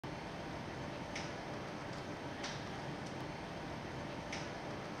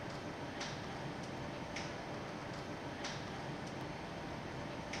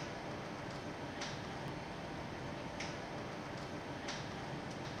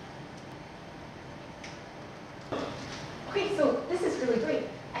really great.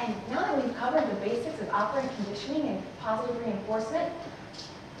 And now that we've covered the basics of operant conditioning and positive reinforcement,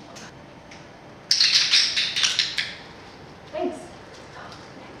 thanks.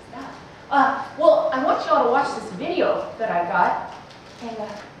 Well, I want you all to watch this video that I got. And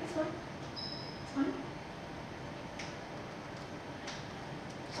it's fine. It's fine.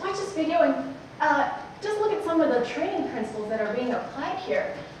 So watch this video and just look at some of the training principles that are being applied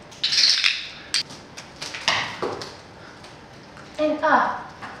here. And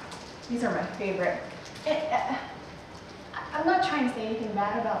these are my favorite. And, I'm not trying to say anything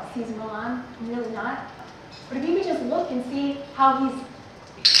bad about Cesar Milan. I'm really not. But if you could just look and see how he's...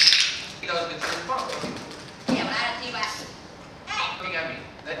 Yeah, but I don't see what. Hey! Looking at me.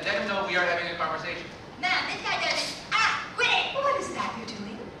 Let him know we are having a conversation. Man, this guy doesn't. Quit it! What is that you're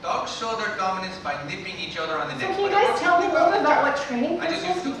doing? Dogs show their dominance by nipping each other on the neck. So can you guys tell me a little bit about what training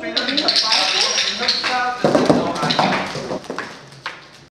principles you think are being applied?